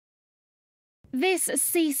This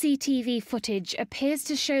CCTV footage appears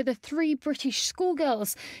to show the 3 British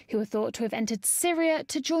schoolgirls who are thought to have entered Syria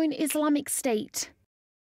to join Islamic State.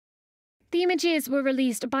 The images were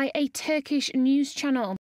released by a Turkish news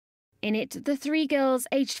channel. In it, the 3 girls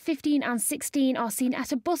aged 15 and 16 are seen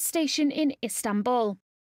at a bus station in Istanbul.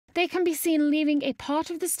 They can be seen leaving a part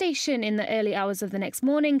of the station in the early hours of the next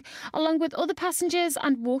morning, along with other passengers,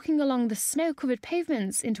 and walking along the snow-covered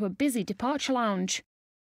pavements into a busy departure lounge.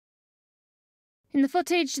 In the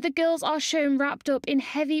footage, the girls are shown wrapped up in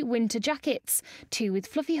heavy winter jackets, 2 with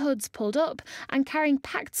fluffy hoods pulled up and carrying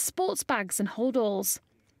packed sports bags and holdalls.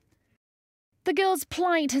 The girls'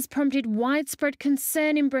 plight has prompted widespread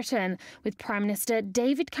concern in Britain, with Prime Minister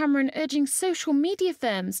David Cameron urging social media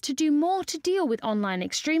firms to do more to deal with online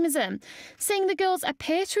extremism, saying the girls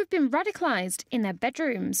appear to have been radicalised in their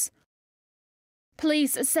bedrooms.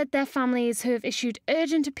 Police said their families, who have issued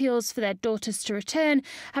urgent appeals for their daughters to return,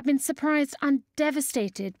 have been surprised and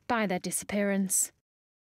devastated by their disappearance.